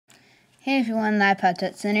Hey everyone, iPod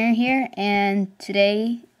Touch Center here, and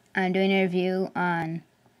today I'm doing a review on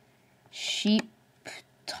Sheep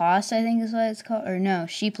Toss, I think is what it's called, or no,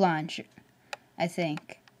 Sheep Launch, I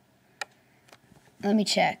think. Let me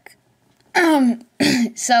check.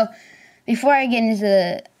 So, before I get into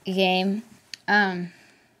the game,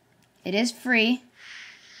 it is free,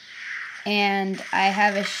 and I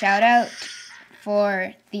have a shout out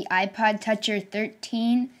for the iPod Toucher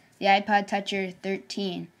 13, the iPod Toucher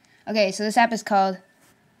 13. Okay, so this app is called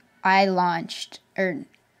Sheep Launch.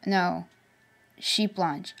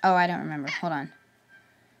 Oh, I don't remember. Hold on.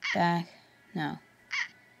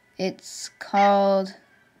 It's called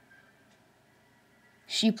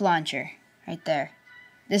Sheep Launcher, right there.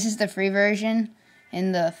 This is the free version.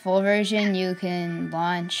 In the full version, you can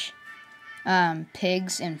launch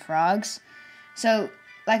pigs and frogs. So,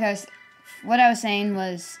 what I was saying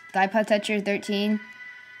was the iPod Toucher 13.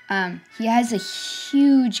 He has a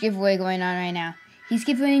huge giveaway going on right now. He's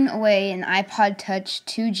giving away an iPod Touch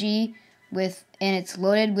 2G and it's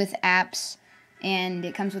loaded with apps, and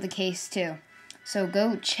it comes with a case too. So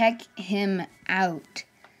go check him out.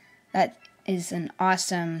 That is an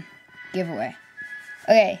awesome giveaway.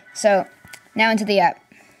 Okay, so now into the app.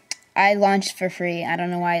 I launched for free. I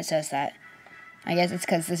don't know why it says that. I guess it's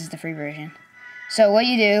because this is the free version. So what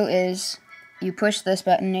you do is you push this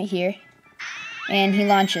button right here, and he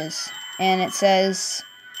launches, and it says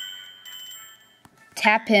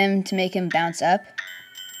tap him to make him bounce up,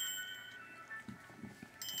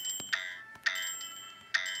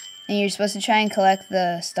 and you're supposed to try and collect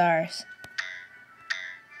the stars.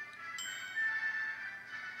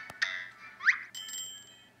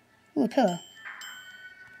 Ooh, a pillow.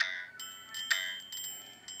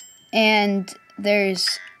 And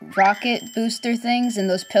there's rocket booster things, and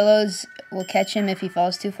those pillows will catch him if he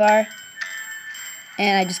falls too far.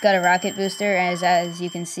 And I just got a rocket booster, as you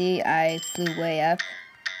can see, I flew way up.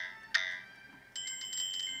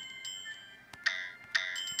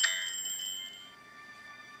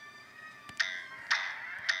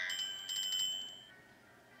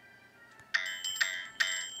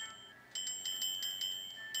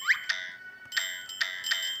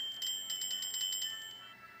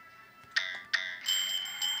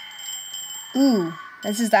 Ooh,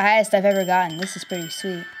 this is the highest I've ever gotten. This is pretty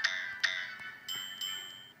sweet.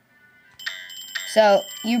 So,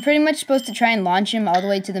 you're pretty much supposed to try and launch him all the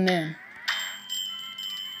way to the moon.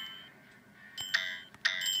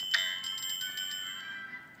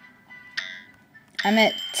 I'm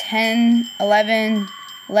at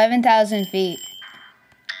 11,000 feet.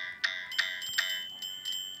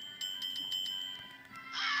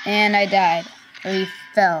 And I died, or he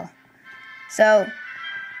fell. So,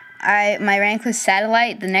 my rank was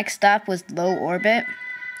satellite. The next stop was low orbit.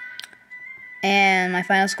 And my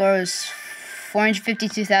final score was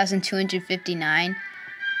 452,259.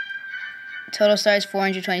 Total stars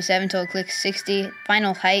 427. Total clicks 60.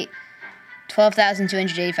 Final height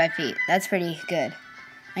 12,285 feet. That's pretty good.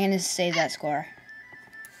 I'm going to save that score.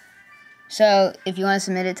 So if you want to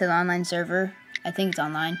submit it to the online server, I think it's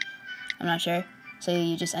online. I'm not sure. So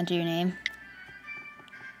you just enter your name.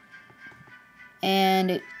 And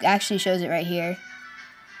it actually shows it right here.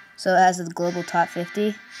 So it has the global top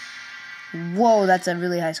 50. Whoa, that's a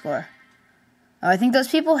really high score. Oh, I think those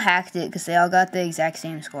people hacked it because they all got the exact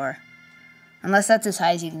same score. Unless that's as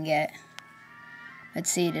high as you can get. Let's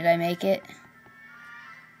see, did I make it?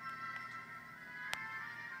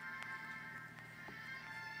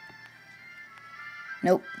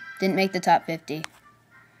 Nope, didn't make the top 50.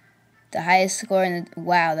 The highest score in the...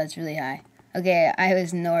 Wow, that's really high. Okay, I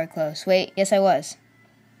was nowhere close. Wait, yes I was.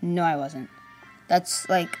 No, I wasn't. That's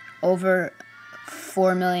like over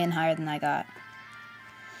 4 million higher than I got.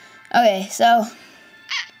 Okay, so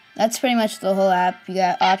that's pretty much the whole app. You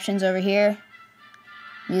got options over here.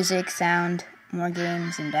 Music, sound, more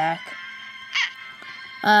games, and back.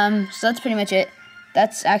 So that's pretty much it.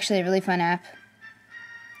 That's actually a really fun app.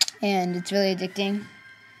 And it's really addicting.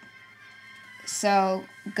 So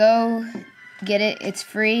go get it. It's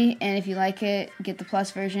free, and if you like it, get the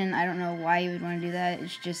plus version. I don't know why you would want to do that. It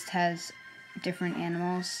just has different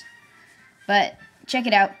animals. But check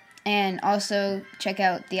it out. And also check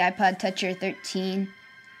out the iPod Toucher 13.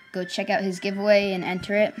 Go check out his giveaway and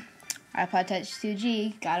enter it. iPod Touch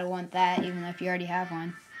 2G. Gotta want that, even if you already have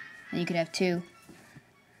one. And you could have two.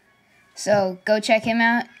 So go check him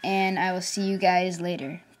out, and I will see you guys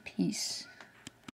later. Peace.